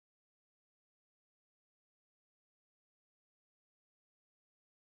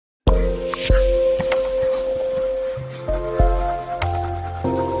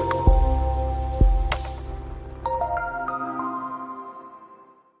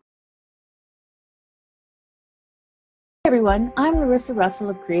everyone, I'm Larissa Russell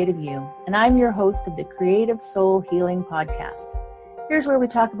of Creative You, and I'm your host of the Creative Soul Healing Podcast. Here's where we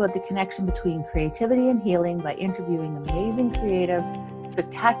talk about the connection between creativity and healing by interviewing amazing creatives,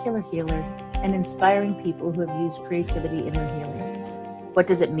 spectacular healers, and inspiring people who have used creativity in their healing. What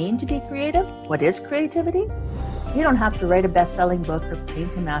does it mean to be creative? What is creativity? You don't have to write a best-selling book or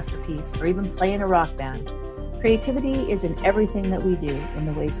paint a masterpiece or even play in a rock band. Creativity is in everything that we do, in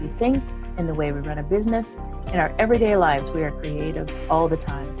the ways we think, in the way we run a business. In our everyday lives, we are creative all the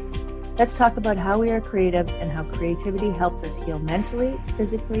time. Let's talk about how we are creative and how creativity helps us heal mentally,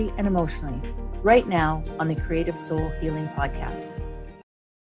 physically, and emotionally, right now on the Creative Soul Healing Podcast.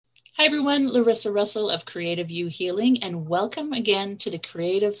 Hi everyone, Larissa Russell of Creative You Healing, and welcome again to the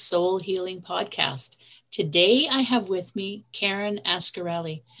Creative Soul Healing Podcast. Today I have with me Caron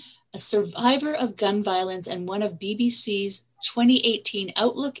Asgarali, a survivor of gun violence and one of BBC's 2018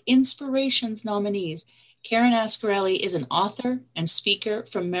 Outlook Inspirations nominees. Caron Asgarali is an author and speaker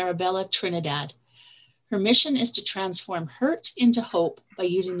from Marabella, Trinidad. Her mission is to transform hurt into hope by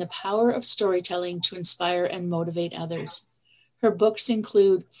using the power of storytelling to inspire and motivate others. Her books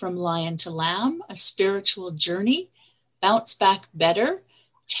include From Lion to Lamb, A Spiritual Journey, Bounce Back Better,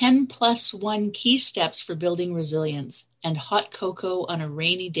 10+1 Key Steps for Building Resilience, and Hot Cocoa on a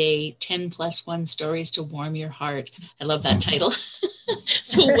Rainy Day, 10+1 Stories to Warm Your Heart. I love that title.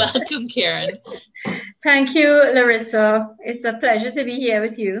 So welcome, Caron. Thank you, Larissa. It's a pleasure to be here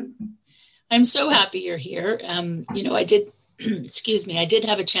with you. I'm so happy you're here. I did, I did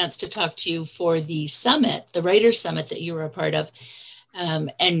have a chance to talk to you for the summit, the Writers' Summit that you were a part of.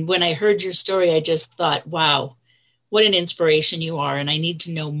 And when I heard your story, I just thought, wow, what an inspiration you are, and I need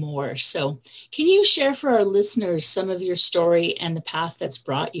to know more. So can you share for our listeners some of your story and the path that's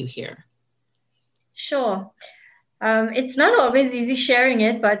brought you here? Sure. It's not always easy sharing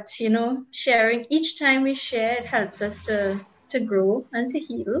it, but, sharing each time we share, it helps us to grow and to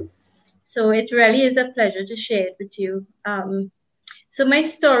heal. So it really is a pleasure to share it with you. So my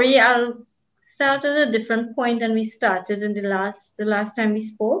story, I'll start at a different point than we started in the last time we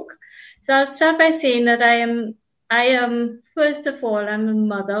spoke. So I'll start by saying that I am, first of all, I'm a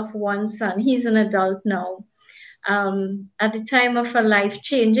mother of one son. He's an adult now. At the time of a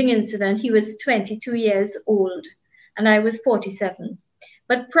life-changing incident, he was 22 years old. And I was 47.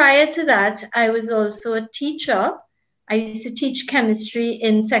 But prior to that, I was also a teacher. I used to teach chemistry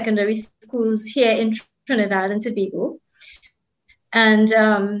in secondary schools here in Trinidad and Tobago. And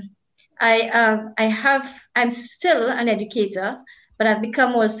I'm still an educator, but I've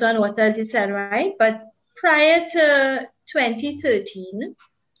become also an author, as you said, right? But prior to 2013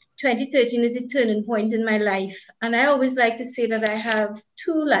 is a turning point in my life. And I always like to say that I have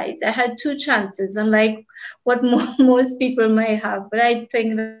two lives. I had two chances, unlike what most people might have. But I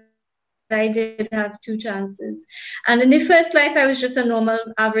think that I did have two chances. And in the first life, I was just a normal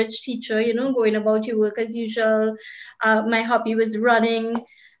average teacher, going about your work as usual. My hobby was running.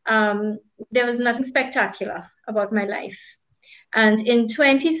 There was nothing spectacular about my life. And in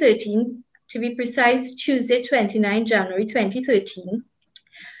 2013, to be precise, Tuesday, 29 January 2013,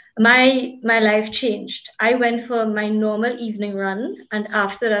 my life changed. I went for my normal evening run, and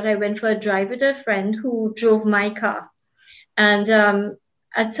after that I went for a drive with a friend who drove my car. And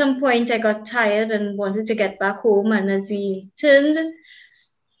at some point I got tired and wanted to get back home, and as we turned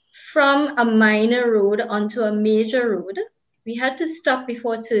from a minor road onto a major road, we had to stop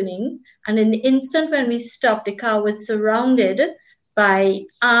before turning, and in the instant when we stopped, the car was surrounded by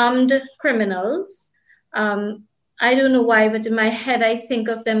armed criminals. I don't know why, but in my head, I think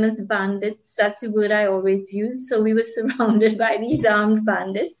of them as bandits. That's the word I always use. So we were surrounded by these armed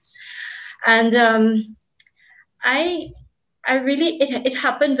bandits. And it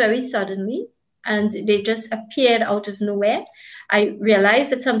happened very suddenly, and they just appeared out of nowhere. I realized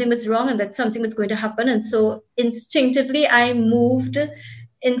that something was wrong and that something was going to happen. And so instinctively, I moved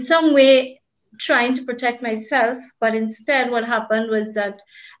in some way, trying to protect myself, but instead what happened was that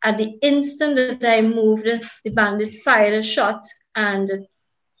at the instant that I moved, the bandit fired a shot, and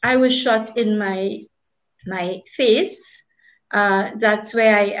I was shot in my face. That's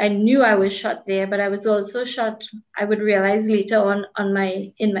where I knew I was shot there, but I was also shot, I would realize later on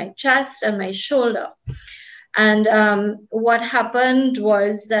in my chest and my shoulder. And what happened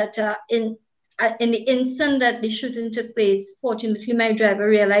was that in the instant that the shooting took place, fortunately, my driver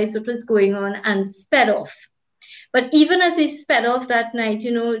realized what was going on and sped off. But even as we sped off that night,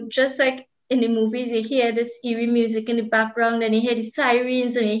 just like in the movies, you hear this eerie music in the background, and you hear the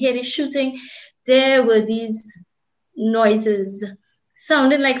sirens, and you hear the shooting. There were these noises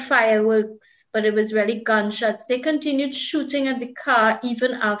sounding like fireworks, but it was really gunshots. They continued shooting at the car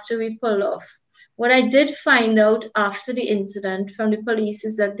even after we pulled off. What I did find out after the incident from the police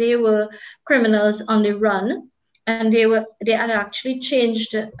is that they were criminals on the run, and they had actually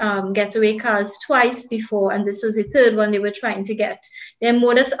changed getaway cars twice before, and this was the third one they were trying to get. Their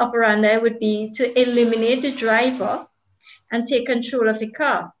modus operandi would be to eliminate the driver and take control of the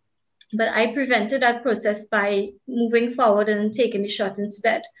car. But I prevented that process by moving forward and taking the shot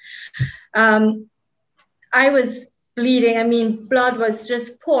instead. I was bleeding. I mean, blood was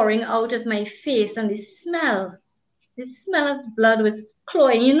just pouring out of my face, and the smell of the blood was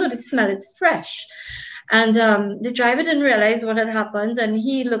cloying. You know, the smell, it's fresh. And the driver didn't realize what had happened, and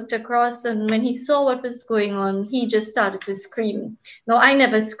he looked across, and when he saw what was going on, he just started to scream. No, I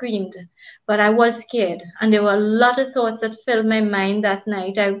never screamed, but I was scared, and there were a lot of thoughts that filled my mind that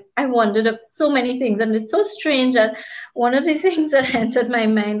night. I wondered of so many things, and it's so strange that one of the things that entered my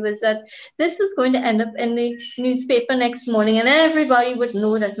mind was that this was going to end up in the newspaper next morning, and everybody would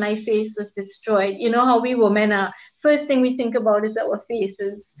know that my face was destroyed. You know how we women are. First thing we think about is our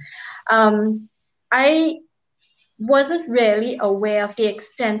faces. I wasn't really aware of the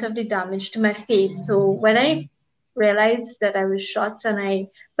extent of the damage to my face. So when I realized that I was shot and I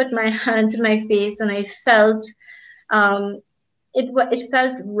put my hand to my face and I felt, it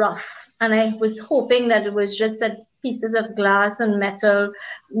felt rough. And I was hoping that it was just that pieces of glass and metal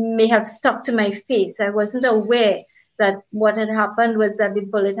may have stuck to my face. I wasn't aware that what had happened was that the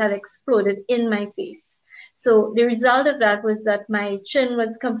bullet had exploded in my face. So the result of that was that my chin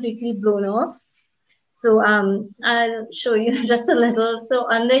was completely blown off. So I'll show you just a little. So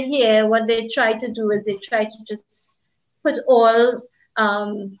under here, what they try to do is they try to just put all,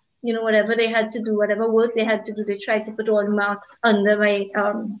 whatever they had to do, whatever work they had to do, they tried to put all marks under my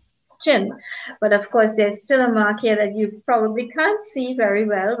chin. But of course, there's still a mark here that you probably can't see very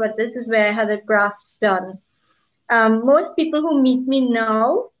well, but this is where I had a graft done. Most people who meet me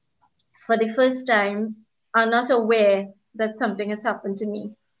now for the first time are not aware that something has happened to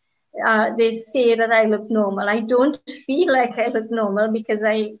me. They say that I look normal. I don't feel like I look normal because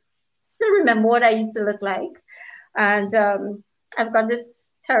I still remember what I used to look like. And I've got this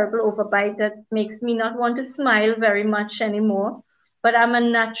terrible overbite that makes me not want to smile very much anymore. But I'm a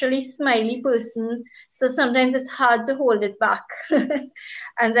naturally smiley person, so sometimes it's hard to hold it back.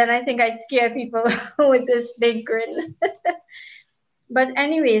 And then I think I scare people with this big grin. But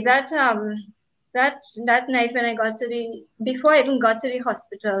anyway, that night when I before I even got to the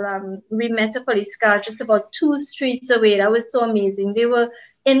hospital, we met a police car just about 2 streets away. That was so amazing. They were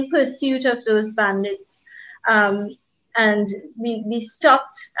in pursuit of those bandits. And we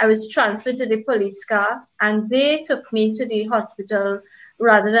stopped. I was transferred to the police car, and they took me to the hospital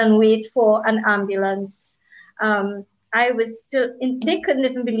rather than wait for an ambulance. I was they couldn't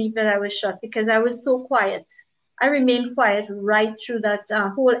even believe that I was shot because I was so quiet. I remained quiet right through that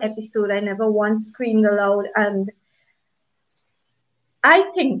whole episode. I never once screamed aloud. And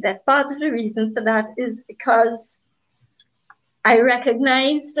I think that part of the reason for that is because I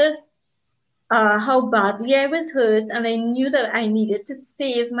recognized how badly I was hurt, and I knew that I needed to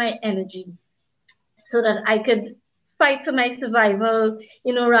save my energy so that I could fight for my survival,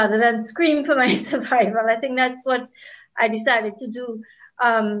 rather than scream for my survival. I think that's what I decided to do.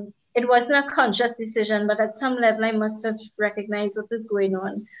 It wasn't a conscious decision, but at some level I must have recognized what was going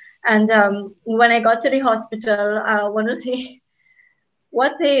on. And when I got to the hospital,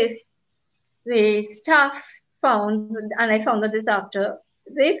 what the staff found, and I found out this after,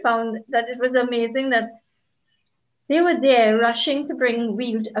 they found that it was amazing that they were there rushing to bring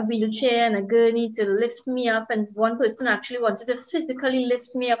a wheelchair and a gurney to lift me up. And one person actually wanted to physically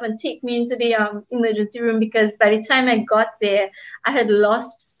lift me up and take me into the emergency room, because by the time I got there, I had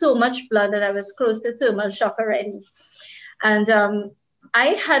lost so much blood that I was close to thermal shock already. And I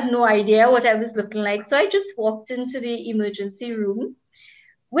had no idea what I was looking like. So I just walked into the emergency room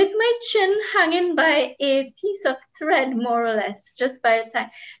with my chin hanging by a piece of thread, more or less, just by the time.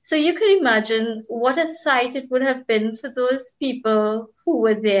 So you can imagine what a sight it would have been for those people who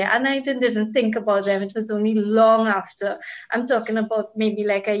were there. And I didn't even think about them. It was only long after. I'm talking about maybe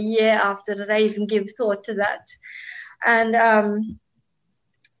like a year after that I even gave thought to that. And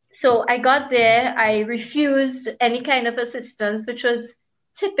so I got there. I refused any kind of assistance, which was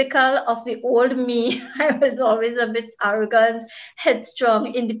typical of the old me. I was always a bit arrogant,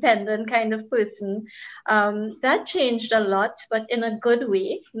 headstrong, independent kind of person. That changed a lot, but in a good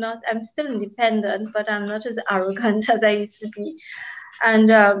way. I'm still independent, but I'm not as arrogant as I used to be.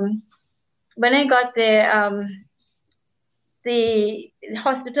 And when I got there, the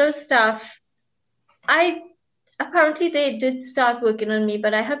hospital staff, apparently they did start working on me,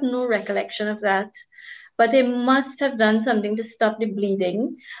 but I have no recollection of that. but they must have done something to stop the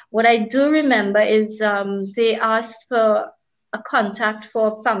bleeding. What I do remember is they asked for a contact for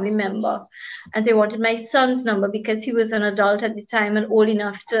a family member, and they wanted my son's number because he was an adult at the time and old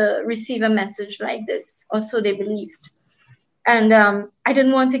enough to receive a message like this, or so they believed. And I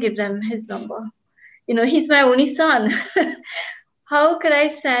didn't want to give them his number. He's my only son. How could I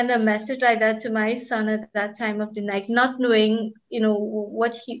send a message like that to my son at that time of the night, not knowing,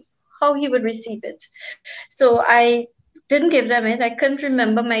 how he would receive it? So I didn't give them it. I couldn't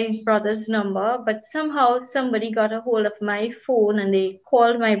remember my brother's number, but somehow somebody got a hold of my phone and they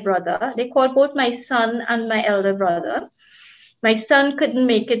called my brother. They called both my son and my elder brother. My son couldn't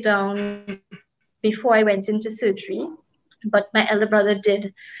make it down before I went into surgery, but my elder brother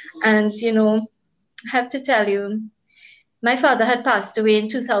did. And, I have to tell you, my father had passed away in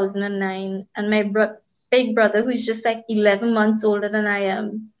 2009, and my big brother, who's just like 11 months older than I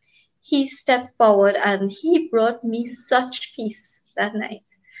am, he stepped forward and he brought me such peace that night.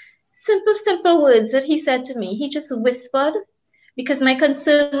 Simple words that he said to me. He just whispered, because my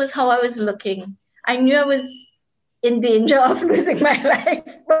concern was how I was looking. I knew I was in danger of losing my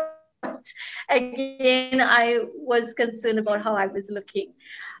life, but again, I was concerned about how I was looking.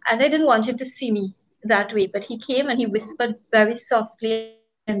 And I didn't want him to see me that way, but he came and he whispered very softly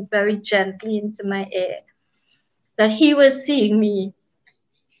and very gently into my ear that he was seeing me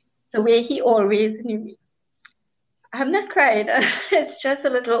the way he always knew me. I'm not crying. It's just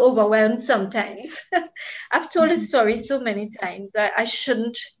a little overwhelmed sometimes. I've told this story so many times that I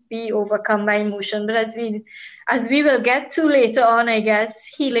shouldn't be overcome by emotion, but as we will get to later on, I guess,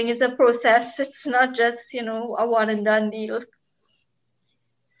 healing is a process. It's not just, a one and done deal.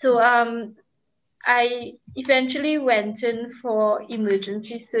 So I eventually went in for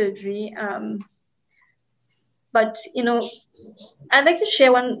emergency surgery. But, I'd like to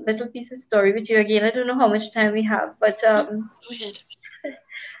share one little piece of story with you again. I don't know how much time we have, but Go ahead.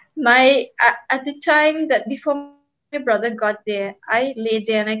 At the time that before my brother got there, I lay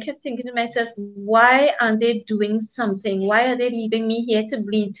there and I kept thinking to myself, why aren't they doing something? Why are they leaving me here to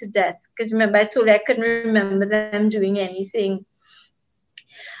bleed to death? Because remember, I told you I couldn't remember them doing anything.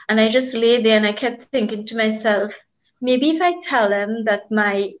 And I just lay there and I kept thinking to myself, maybe if I tell them that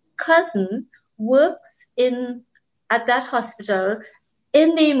my cousin works at that hospital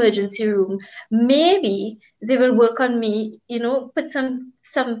in the emergency room, maybe they will work on me, put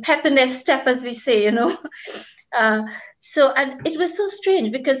some pep in their step, as we say, So, and it was so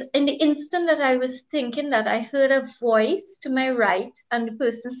strange because in the instant that I was thinking that, I heard a voice to my right, and the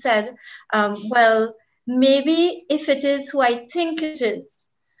person said, well, maybe if it is who I think it is.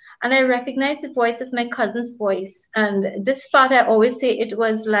 And I recognized the voice as my cousin's voice. And this part, I always say it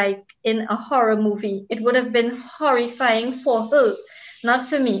was like in a horror movie. It would have been horrifying for her, not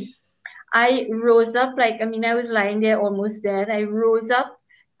for me. I rose up, I was lying there almost dead. I rose up,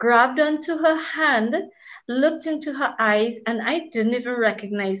 grabbed onto her hand, looked into her eyes, and I didn't even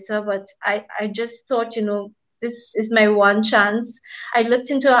recognize her, but I just thought, this is my one chance. I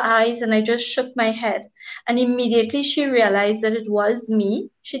looked into her eyes and I just shook my head. And immediately she realized that it was me.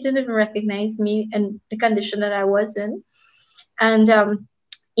 She didn't even recognize me and the condition that I was in. And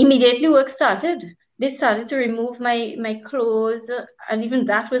immediately work started. They started to remove my clothes. And even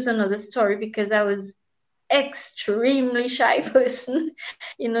that was another story because I was extremely shy person,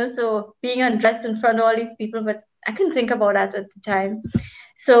 so being undressed in front of all these people, but I couldn't think about that at the time.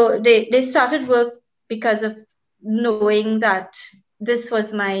 So they started work because of knowing that this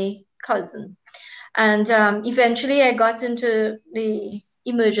was my cousin. And eventually I got into the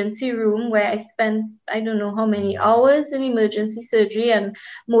emergency room where I spent, I don't know how many hours in emergency surgery, and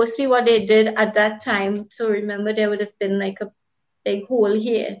mostly what they did at that time. So remember, there would have been like a big hole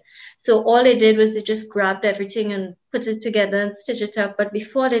here. So all they did was they just grabbed everything and put it together and stitch it up. But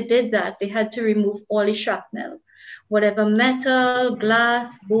before they did that, they had to remove all the shrapnel, whatever metal,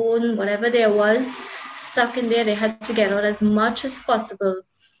 glass, bone, whatever there was stuck in there, they had to get out as much as possible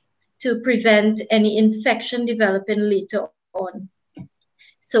to prevent any infection developing later on.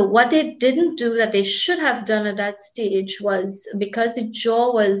 So what they didn't do that they should have done at that stage was, because the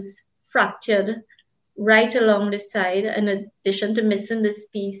jaw was fractured right along the side, in addition to missing this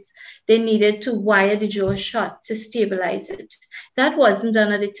piece, they needed to wire the jaw shut to stabilize it. That wasn't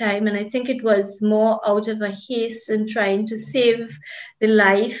done at the time, and I think it was more out of a haste in trying to save the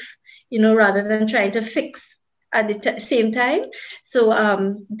life, rather than trying to fix at the same time.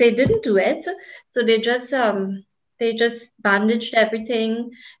 So they didn't do it. So they just They just bandaged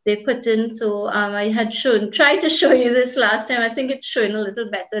everything. They put in, so I had tried to show you this last time. I think it's showing a little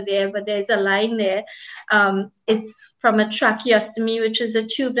better there, but there's a line there. It's from a tracheostomy, which is a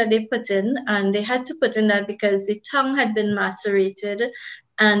tube that they put in, and they had to put in that because the tongue had been macerated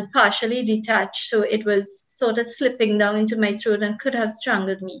and partially detached, so it was sort of slipping down into my throat and could have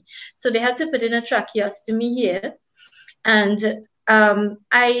strangled me. So they had to put in a tracheostomy here, and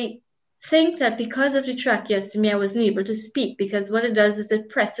I think that because of the tracheostomy, I wasn't able to speak, because what it does is it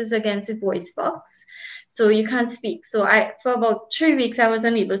presses against the voice box, so you can't speak. So for about 3 weeks, I was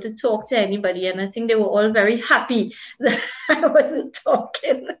unable to talk to anybody, and I think they were all very happy that I wasn't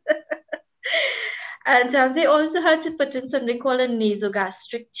talking. And they also had to put in something called a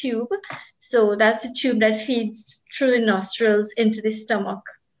nasogastric tube. So that's the tube that feeds through the nostrils into the stomach.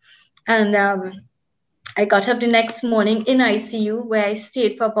 And I got up the next morning in ICU, where I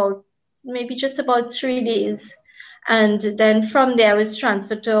stayed for just about 3 days. And then from there, I was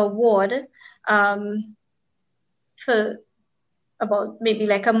transferred to a ward for about maybe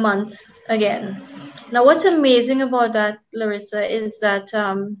like a month again. Now, what's amazing about that, Larissa, is that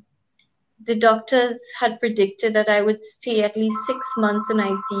the doctors had predicted that I would stay at least 6 months in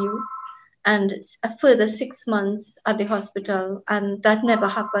ICU and a further 6 months at the hospital. And that never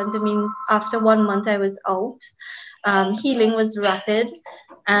happened. I mean, after 1 month, I was out. Healing was rapid.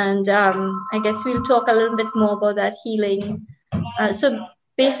 And I guess we'll talk a little bit more about that healing. So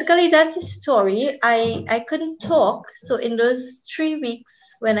basically, that's the story. I couldn't talk. So in those 3 weeks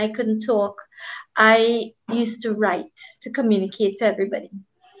when I couldn't talk, I used to write to communicate to everybody.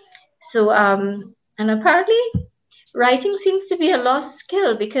 So, and apparently writing seems to be a lost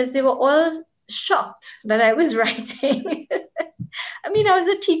skill, because they were all shocked that I was writing. I mean, I was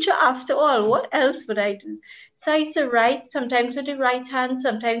a teacher after all. What else would I do? So I used to write, sometimes with the right hand,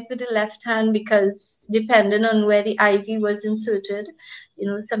 sometimes with the left hand, because depending on where the IV was inserted,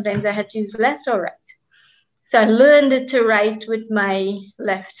 sometimes I had to use left or right. So I learned to write with my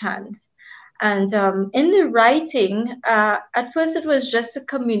left hand. And in the writing, at first it was just to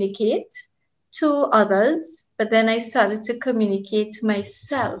communicate to others, but then I started to communicate to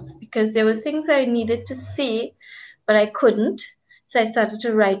myself, because there were things I needed to say, but I couldn't. So I started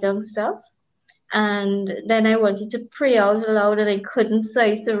to write down stuff. And then I wanted to pray out loud, and I couldn't, so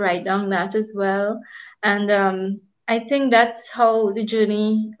I used to write down that as well. And I think that's how the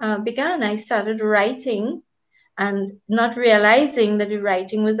journey began. I started writing, and not realizing that the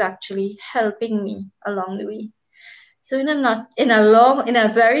writing was actually helping me along the way. So in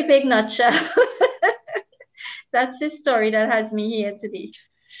a very big nutshell, that's the story that has me here today.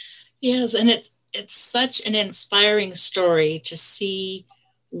 Yes, and it's such an inspiring story to see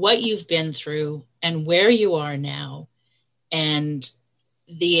what you've been through and where you are now. And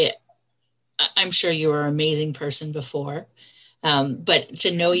I'm sure you were an amazing person before, but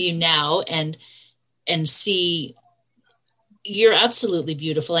to know you now and see, you're absolutely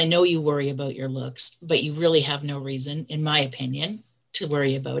beautiful. I know you worry about your looks, but you really have no reason, in my opinion, to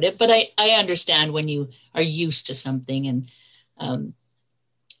worry about it. But I understand when you are used to something, and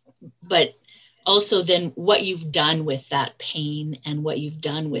but also then what you've done with that pain and what you've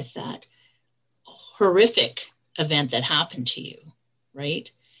done with that horrific event that happened to you, right?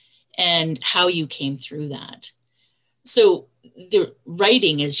 And how you came through that. So the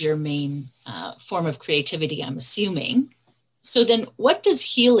writing is your main form of creativity, I'm assuming. So then what does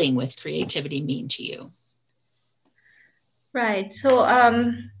healing with creativity mean to you? Right. So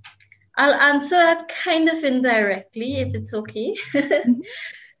I'll answer that kind of indirectly, if it's okay. Mm-hmm.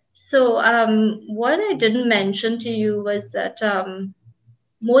 So what I didn't mention to you was that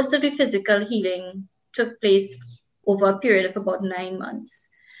most of the physical healing took place over a period of about 9 months.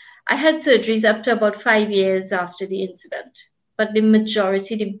 I had surgeries up to about 5 years after the incident, but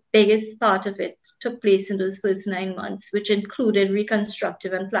the biggest part of it took place in those first 9 months, which included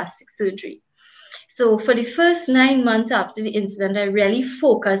reconstructive and plastic surgery. So for the first 9 months after the incident, I really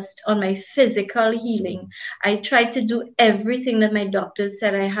focused on my physical healing. I tried to do everything that my doctors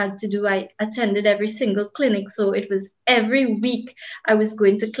said I had to do. I attended every single clinic. So it was every week I was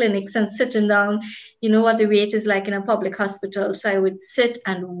going to clinics and sitting down. You know what the wait is like in a public hospital. So I would sit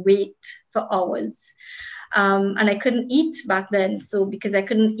and wait for hours. And I couldn't eat back then. So because I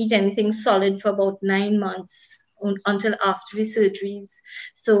couldn't eat anything solid for about 9 months. Until after the surgeries.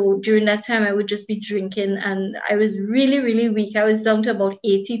 So during that time, I would just be drinking, and I was really, really weak. I was down to about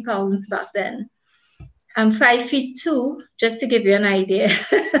 80 pounds back then. I'm 5'2", just to give you an idea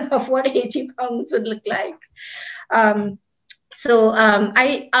of what 80 pounds would look like. So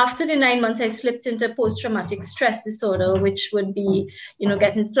after the 9 months, I slipped into post-traumatic stress disorder, which would be,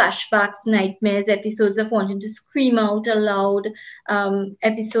 getting flashbacks, nightmares, episodes of wanting to scream out aloud,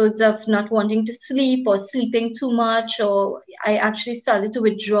 episodes of not wanting to sleep or sleeping too much, or I actually started to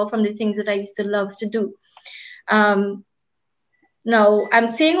withdraw from the things that I used to love to do. Now, I'm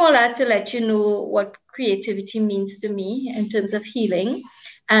saying all that to let you know what creativity means to me in terms of healing.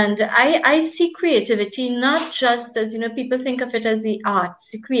 And I see creativity not just as, people think of it as the arts,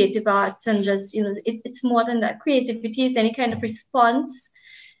 the creative arts, and just, it's more than that. Creativity is any kind of response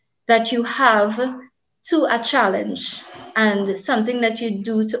that you have to a challenge and something that you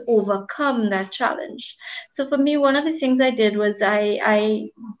do to overcome that challenge. So for me, one of the things I did was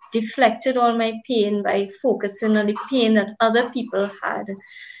I deflected all my pain by focusing on the pain that other people had.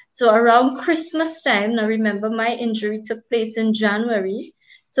 So around Christmas time, now remember my injury took place in January.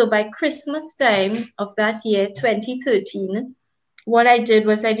 So by Christmas time of that year, 2013, what I did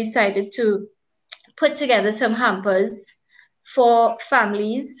was I decided to put together some hampers for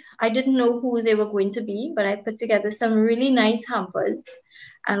families. I didn't know who they were going to be, but I put together some really nice hampers.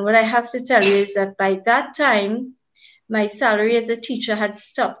 And what I have to tell you is that by that time, my salary as a teacher had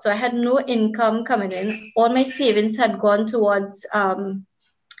stopped. So I had no income coming in. All my savings had gone towards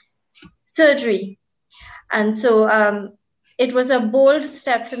surgery. And so it was a bold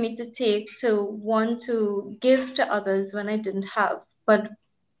step for me to take, to want to give to others when I didn't have. But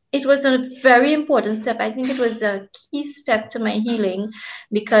it was a very important step. I think it was a key step to my healing,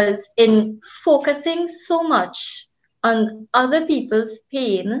 because in focusing so much on other people's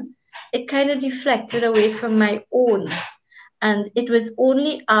pain, it kind of deflected away from my own. And it was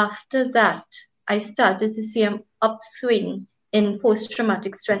only after that I started to see an upswing in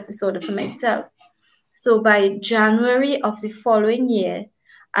post-traumatic stress disorder for myself. So by January of the following year,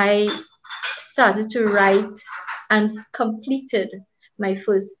 I started to write and completed my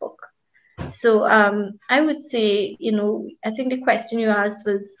first book. So I would say, I think the question you asked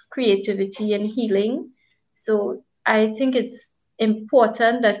was creativity and healing. So I think it's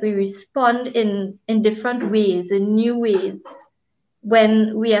important that we respond in different ways, in new ways,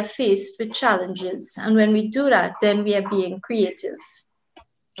 when we are faced with challenges. And when we do that, then we are being creative.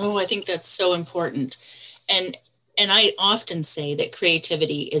 Oh, I think that's so important. And I often say that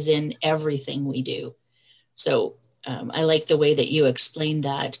creativity is in everything we do. So I like the way that you explained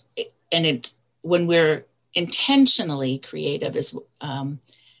that. And when we're intentionally creative, is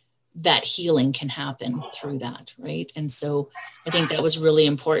that healing can happen through that, right? And so I think that was really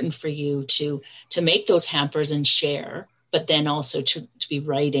important for you to make those hampers and share, but then also to be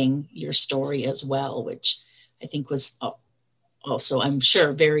writing your story as well, which I think was also, I'm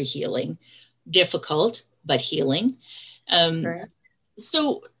sure, very healing. Difficult, but healing.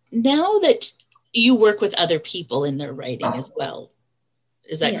 So now that you work with other people in their writing as well,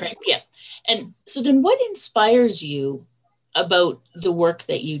 is that correct? Yeah. And so then what inspires you about the work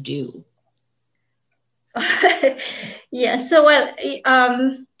that you do? Yeah, so I'll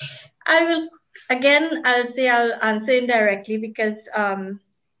say I'll answer indirectly, because to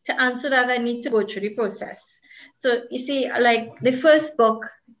answer that, I need to go through the process. So you see, like the first book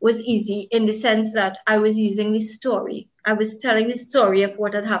was easy in the sense that I was using the story. I was telling the story of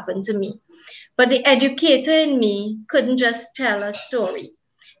what had happened to me. But the educator in me couldn't just tell a story.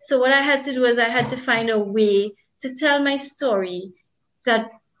 So what I had to do is I had to find a way to tell my story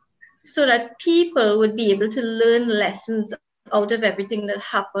so that people would be able to learn lessons out of everything that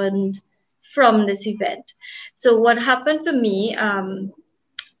happened from this event. So what happened for me, I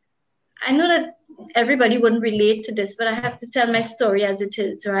know that everybody wouldn't relate to this, but I have to tell my story as it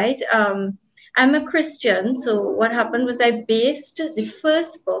is, right? I'm a Christian, so what happened was I based the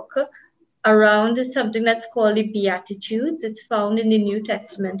first book around something that's called the Beatitudes. It's found in the New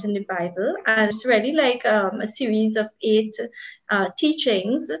Testament in the Bible, and it's really like a series of 8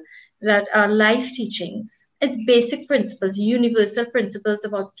 teachings that are life teachings. It's basic principles, universal principles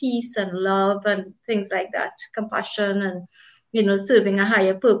about peace and love and things like that, compassion and serving a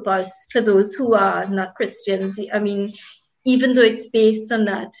higher purpose for those who are not Christians. I mean, even though it's based on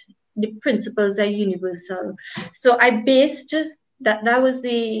that, the principles are universal. So I based that was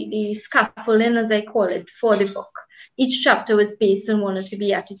the scaffolding, as I call it, for the book. Each chapter was based on one of the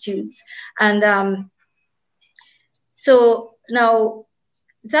Beatitudes. And so now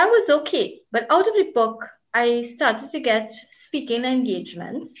that was okay. But out of the book, I started to get speaking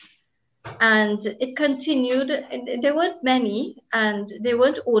engagements. And it continued. There weren't many, and they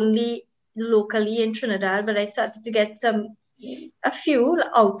weren't only locally in Trinidad, but I started to get a few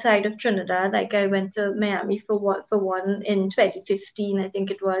outside of Trinidad. Like I went to Miami for one in 2015, I think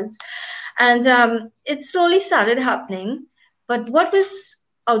it was. And it slowly started happening. But what was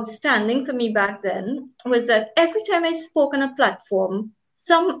outstanding for me back then was that every time I spoke on a platform,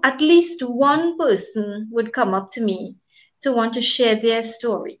 at least one person would come up to me to want to share their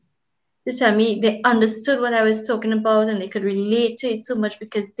story, to tell me they understood what I was talking about and they could relate to it so much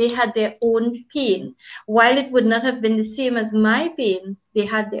because they had their own pain. While it would not have been the same as my pain, they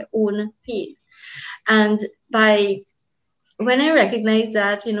had their own pain. And when I recognized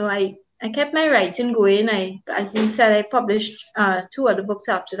that, I kept my writing going. As you said, I published 2 other books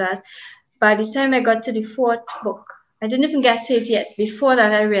after that. By the time I got to the 4th book, I didn't even get to it yet. Before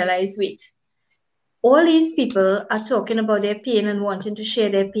that, I realized, wait, all these people are talking about their pain and wanting to share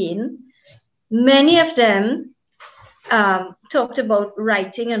their pain. Many of them talked about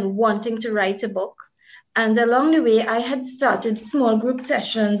writing and wanting to write a book. And along the way, I had started small group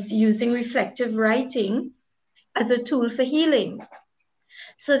sessions using reflective writing as a tool for healing.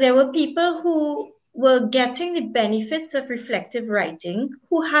 So there were people who were getting the benefits of reflective writing,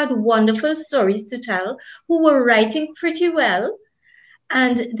 who had wonderful stories to tell, who were writing pretty well,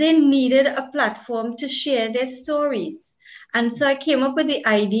 and they needed a platform to share their stories. And so I came up with the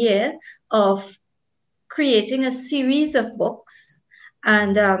idea of creating a series of books.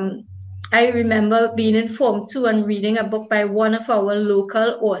 And I remember being informed too and reading a book by one of our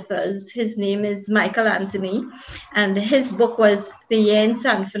local authors. His name is Michael Anthony, and his book was The Year in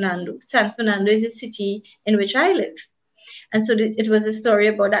San Fernando. San Fernando is a city in which I live. And so it was a story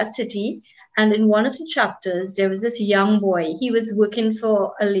about that city. And in one of the chapters, there was this young boy. He was working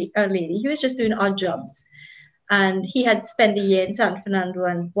for a lady. He was just doing odd jobs. And he had spent a year in San Fernando.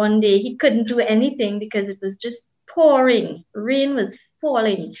 And one day he couldn't do anything because it was just pouring. Rain was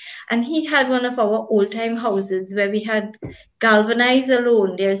falling. And he had one of our old-time houses where we had galvanized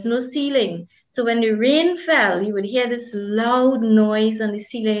alone. There's no ceiling. So when the rain fell, you would hear this loud noise on the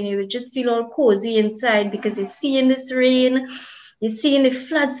ceiling and you would just feel all cozy inside because you're seeing this rain. You're seeing the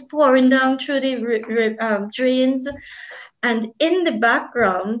floods pouring down through the drains. And in the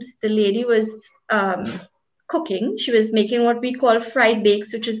background, the lady was cooking. She was making what we call fried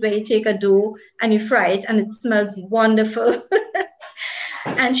bakes, which is where you take a dough and you fry it and it smells wonderful.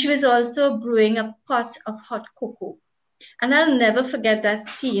 And she was also brewing a pot of hot cocoa. And I'll never forget that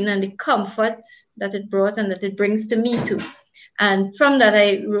scene and the comfort that it brought and that it brings to me too. And from that,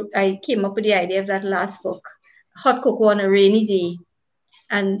 I came up with the idea of that last book, Hot Cocoa on a Rainy Day.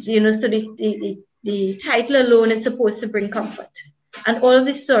 And, so the title alone is supposed to bring comfort. And all of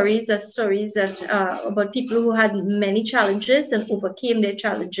these stories are stories that about people who had many challenges and overcame their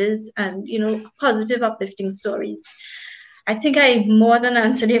challenges and, positive, uplifting stories. I think I more than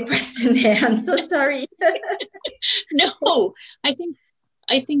answered your question there. I'm so sorry. No, I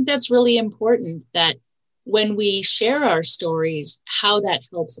think that's really important that when we share our stories, how that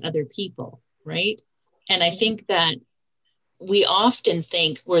helps other people, right? And I think that we often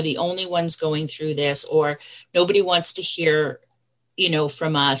think we're the only ones going through this, or nobody wants to hear,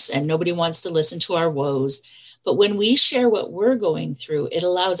 from us, and nobody wants to listen to our woes. But when we share what we're going through, it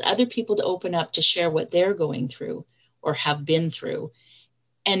allows other people to open up to share what they're going through or have been through.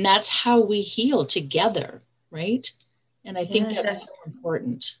 And that's how we heal together, right? And I think that's so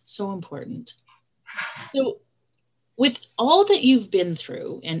important, so important. So with all that you've been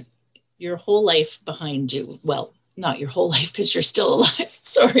through and your whole life behind you, well, not your whole life because you're still alive,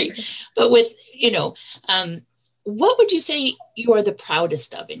 sorry, but with, what would you say you are the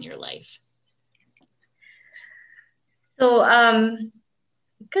proudest of in your life? So,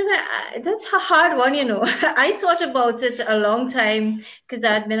 that's a hard one, I thought about it a long time because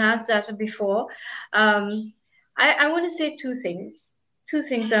I had been asked that before. I want to say 2 things. 2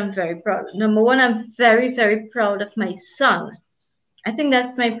 things I'm very proud of. Number one, I'm very, very proud of my son. I think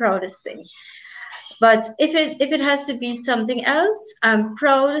that's my proudest thing. But if it has to be something else, I'm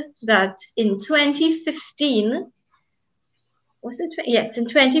proud that in 2015, in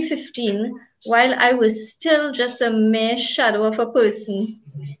 2015, while I was still just a mere shadow of a person,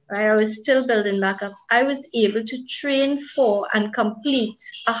 I was still building back up, I was able to train for and complete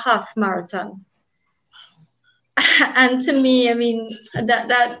a half marathon. And to me, I mean,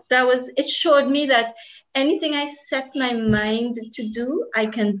 that was, it showed me that anything I set my mind to do, I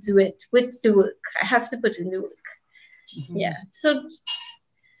can do it with the work. I have to put in the work. Mm-hmm. Yeah. So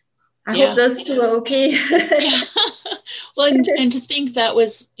I hope those 2 are okay. Yeah. Well, and to think that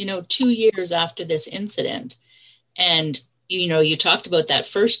was, 2 years after this incident. And, you talked about that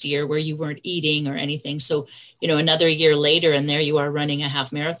first year where you weren't eating or anything. So, another year later and there you are running a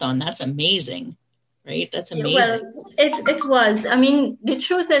half marathon. That's amazing. Right? That's amazing. Well, it was. I mean, the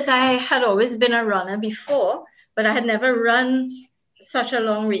truth is I had always been a runner before, but I had never run such a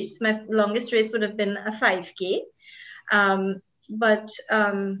long race. My longest race would have been a 5K. I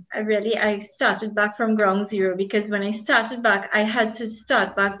started back from ground zero, because when I started back, I had to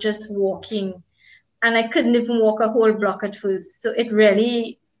start back just walking, and I couldn't even walk a whole block at first. So it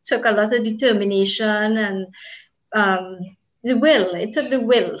really took a lot of determination and the will. It took the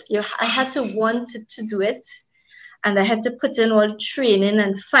will. I had to want to do it, and I had to put in all the training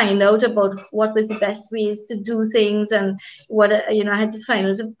and find out about what was the best ways to do things, and I had to find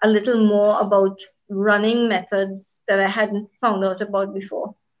out a little more about running methods that I hadn't found out about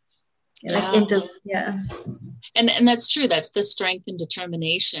before. Yeah. And that's true. That's the strength and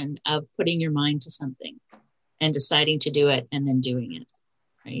determination of putting your mind to something and deciding to do it and then doing it.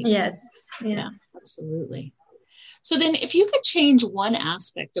 Right? Yes. Yeah, absolutely. So then if you could change one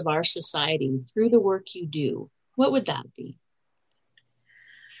aspect of our society through the work you do, what would that be?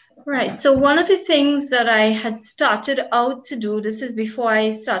 Right. So one of the things that I had started out to do, this is before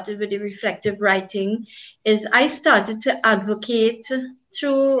I started with the reflective writing, is I started to advocate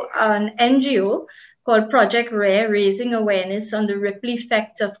through an NGO called Project RARE, raising awareness on the ripple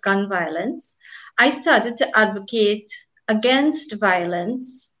effect of gun violence. I started to advocate against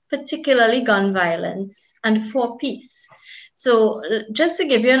violence, particularly gun violence, and for peace. So just to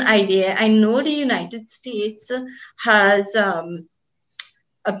give you an idea, I know the United States has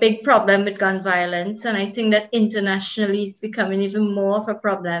a big problem with gun violence, and I think that internationally it's becoming even more of a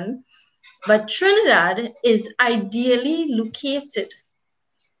problem. But Trinidad is ideally located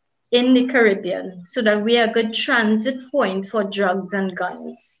in the Caribbean so that we are a good transit point for drugs and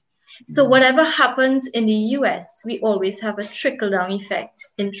guns. So whatever happens in the US, we always have a trickle-down effect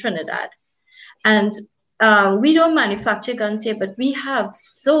in Trinidad. And we don't manufacture guns here, but we have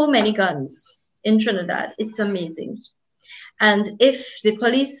so many guns in Trinidad. It's amazing. And if the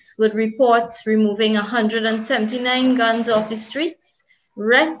police would report removing 179 guns off the streets,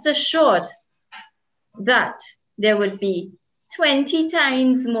 rest assured that there would be 20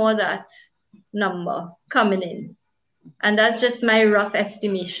 times more that number coming in. And that's just my rough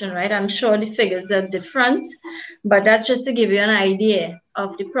estimation, right? I'm sure the figures are different, but that's just to give you an idea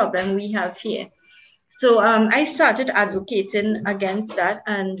of the problem we have here. So I started advocating against that.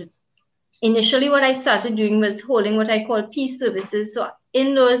 And initially what I started doing was holding what I call peace services. So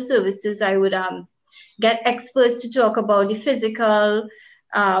in those services, I would get experts to talk about the physical,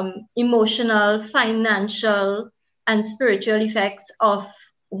 emotional, financial, and spiritual effects of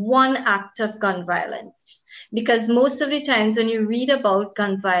one act of gun violence. Because most of the times when you read about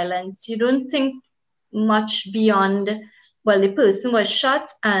gun violence, you don't think much beyond, well, the person was shot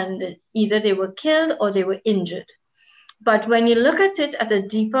and either they were killed or they were injured. But when you look at it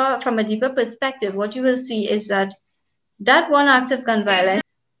from a deeper perspective, what you will see is that one act of gun violence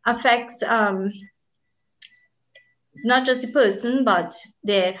affects not just the person, but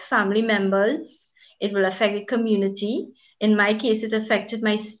their family members. It will affect the community. In my case, it affected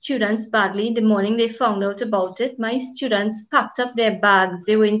my students badly. The morning they found out about it, my students packed up their bags.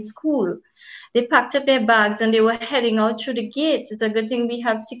 They were in school. They packed up their bags and they were heading out through the gates. It's a good thing we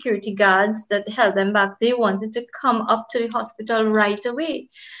have security guards that held them back. They wanted to come up to the hospital right away.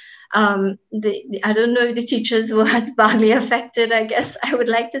 I don't know if the teachers were as badly affected. I guess I would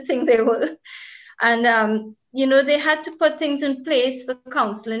like to think they were. And, they had to put things in place for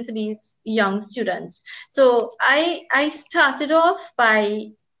counseling for these young students. So I started off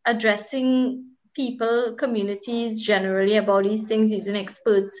by addressing people, communities generally about these things using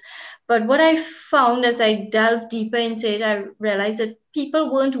experts. But what I found as I delved deeper into it, I realized that people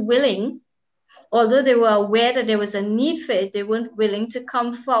weren't willing, although they were aware that there was a need for it, they weren't willing to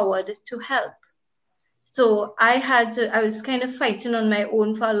come forward to help. So I was kind of fighting on my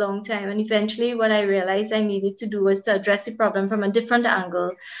own for a long time. And eventually what I realized I needed to do was to address the problem from a different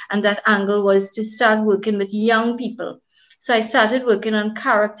angle. And that angle was to start working with young people. So I started working on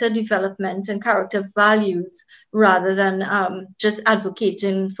character development and character values rather than just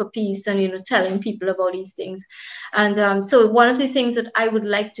advocating for peace and, telling people about these things. And so one of the things that I would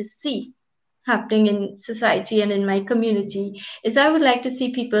like to see happening in society and in my community is I would like to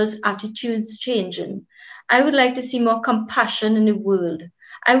see people's attitudes changing. I would like to see more compassion in the world.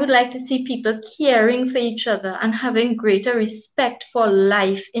 I would like to see people caring for each other and having greater respect for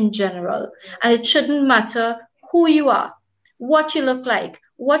life in general. And it shouldn't matter who you are, what you look like,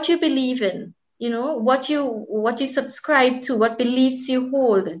 what you believe in, what you subscribe to, what beliefs you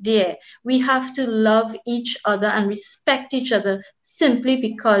hold dear. We have to love each other and respect each other simply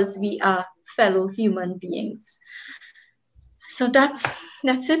because we are fellow human beings. So that's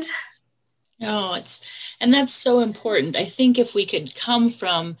it. Oh, and that's so important. I think if we could come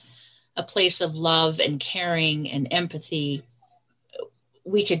from a place of love and caring and empathy,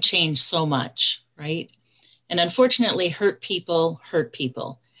 we could change so much, right? And unfortunately, hurt people hurt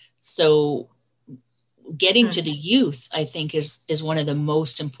people. So getting to the youth, I think, is one of the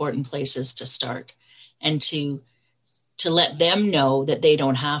most important places to start, and to let them know that they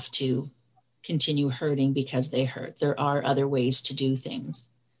don't have to continue hurting because they hurt. There are other ways to do things.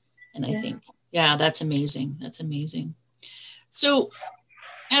 And I think, yeah, that's amazing. That's amazing. So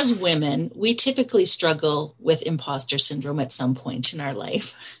as women, we typically struggle with imposter syndrome at some point in our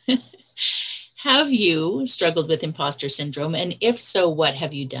life. Have you struggled with imposter syndrome? And if so, what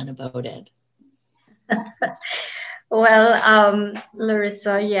have you done about it? Well,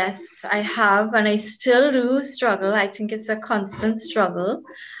 Larissa, yes, I have, and I still do struggle. I think it's a constant struggle.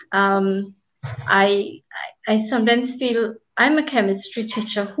 I sometimes feel I'm a chemistry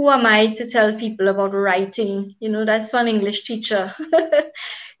teacher. Who am I to tell people about writing? You know, that's one English teacher.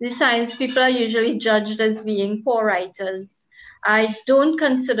 The science people are usually judged as being poor writers. I don't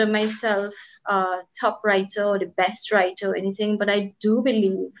consider myself a top writer or the best writer or anything, but I do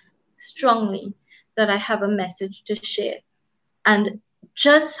believe strongly that I have a message to share. And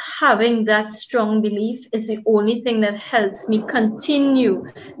just having that strong belief is the only thing that helps me continue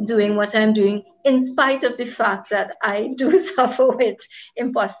doing what I'm doing, in spite of the fact that I do suffer with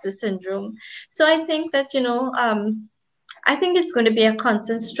imposter syndrome. So I think that, I think it's going to be a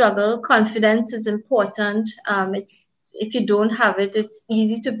constant struggle. Confidence is important. If you don't have it, it's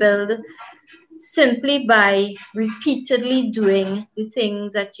easy to build simply by repeatedly doing the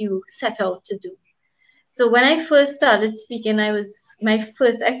things that you set out to do. So when I first started speaking, I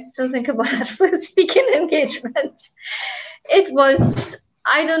still think about that first speaking engagement. It was,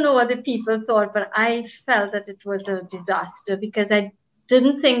 I don't know what the people thought, but I felt that it was a disaster because I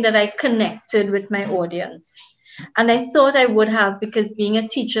didn't think that I connected with my audience. And I thought I would have, because being a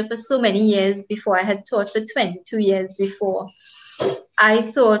teacher for so many years before, I had taught for 22 years before,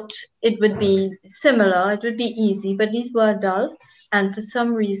 I thought it would be similar, it would be easy, but these were adults, and for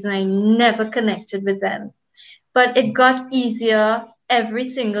some reason I never connected with them. But it got easier every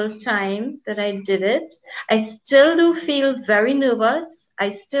single time that I did it. I still do feel very nervous. I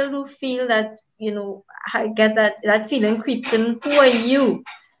still do feel that, I get that feeling creeps in. Who are you?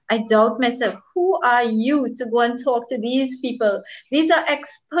 I doubt myself. Who are you to go and talk to these people? These are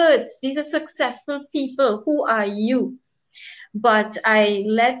experts. These are successful people. Who are you? But I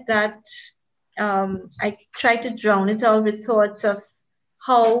let that, I try to drown it out with thoughts of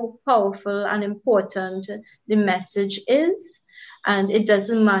how powerful and important the message is. And it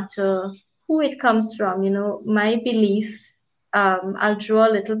doesn't matter who it comes from. My belief, I'll draw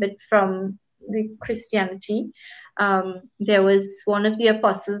a little bit from the Christianity. There was one of the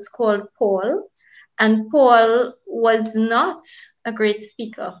apostles called Paul, and Paul was not a great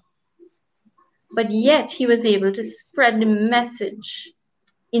speaker. But yet he was able to spread the message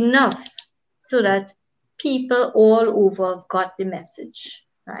enough so that people all over got the message,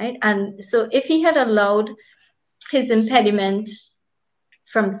 right? And so if he had allowed his impediment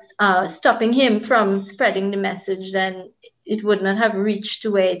from stopping him from spreading the message, then it would not have reached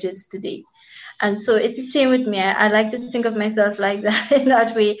to where it is today. And so it's the same with me. I like to think of myself like that, in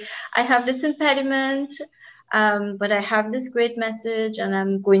that way. I have this impediment, but I have this great message, and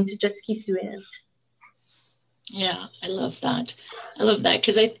I'm going to just keep doing it. Yeah, I love that. I love that,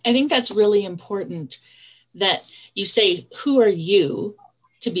 because I think that's really important, that you say, who are you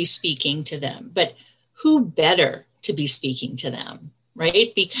to be speaking to them? But who better to be speaking to them,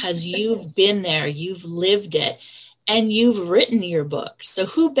 right? Because you've been there, you've lived it, and you've written your book. So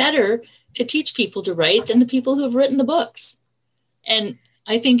who better to teach people to write than the people who have written the books? And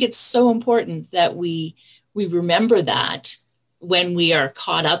I think it's so important that we remember that when we are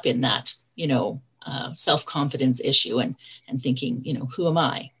caught up in that, self-confidence issue and thinking, who am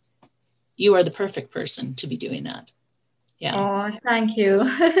I? You are the perfect person to be doing that. Yeah. Oh, thank you.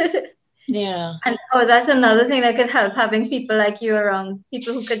 Yeah. And that's another thing that could help, having people like you around,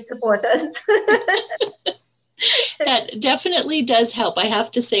 people who could support us. That definitely does help. I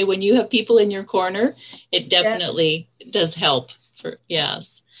have to say, when you have people in your corner, it definitely does help.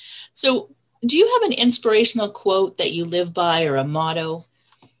 Yes. So do you have an inspirational quote that you live by, or a motto?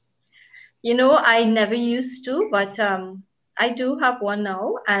 I never used to, but I do have one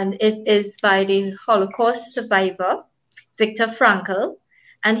now, and it is by the Holocaust survivor, Viktor Frankl.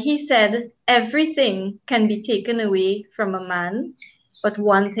 And he said, everything can be taken away from a man, but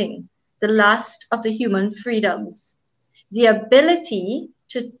one thing, the last of the human freedoms, the ability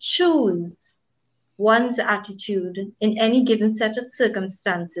to choose one's attitude in any given set of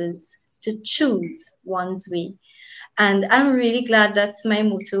circumstances, to choose one's way. And I'm really glad that's my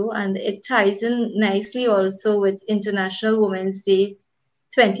motto. And it ties in nicely also with International Women's Day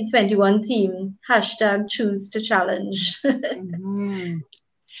 2021 theme, hashtag choose to challenge. Mm-hmm.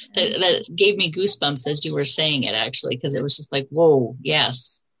 That gave me goosebumps as you were saying it, actually, because it was just like, whoa,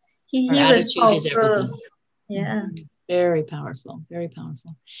 yes. He Our was attitude is powerful. everything. Yeah. Very powerful, very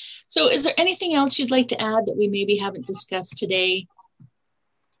powerful. So is there anything else you'd like to add that we maybe haven't discussed today?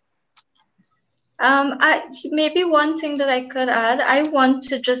 Maybe one thing that I could add, I want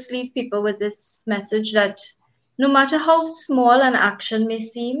to just leave people with this message that no matter how small an action may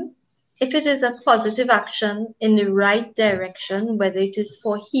seem, if it is a positive action in the right direction, whether it is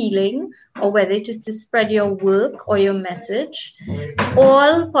for healing or whether it is to spread your work or your message,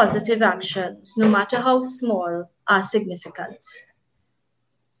 all positive actions, no matter how small, are significant.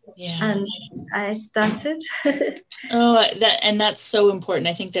 Yeah. And that's it. That's so important.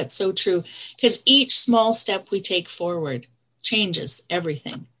 I think that's so true, because each small step we take forward changes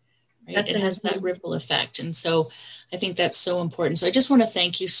everything, right? Definitely. It has that ripple effect. And so I think that's so important. So I just want to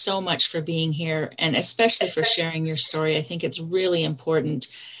thank you so much for being here, and especially for sharing your story. I think it's really important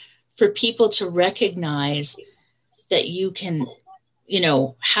for people to recognize that you can,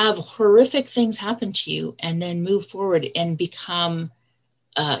 have horrific things happen to you and then move forward and become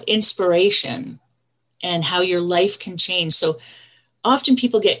inspiration, and how your life can change. So often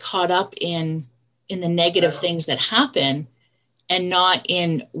people get caught up in the negative things that happen and not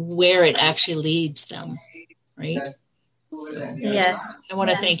in where it actually leads them, right? So, yes. I want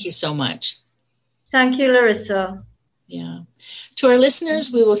to thank you so much. Thank you, Larissa. Yeah. To our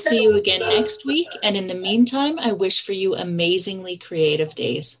listeners, we will see you again next week. And in the meantime, I wish for you amazingly creative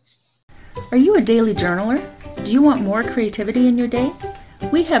days. Are you a daily journaler? Do you want more creativity in your day?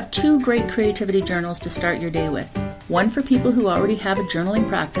 We have 2 great creativity journals to start your day with. One for people who already have a journaling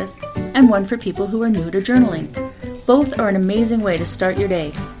practice, and one for people who are new to journaling. Both are an amazing way to start your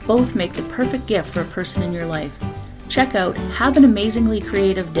day. Both make the perfect gift for a person in your life. Check out Have an Amazingly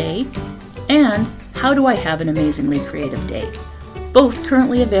Creative Day and How Do I Have an Amazingly Creative Day? Both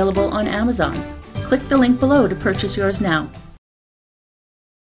currently available on Amazon. Click the link below to purchase yours now.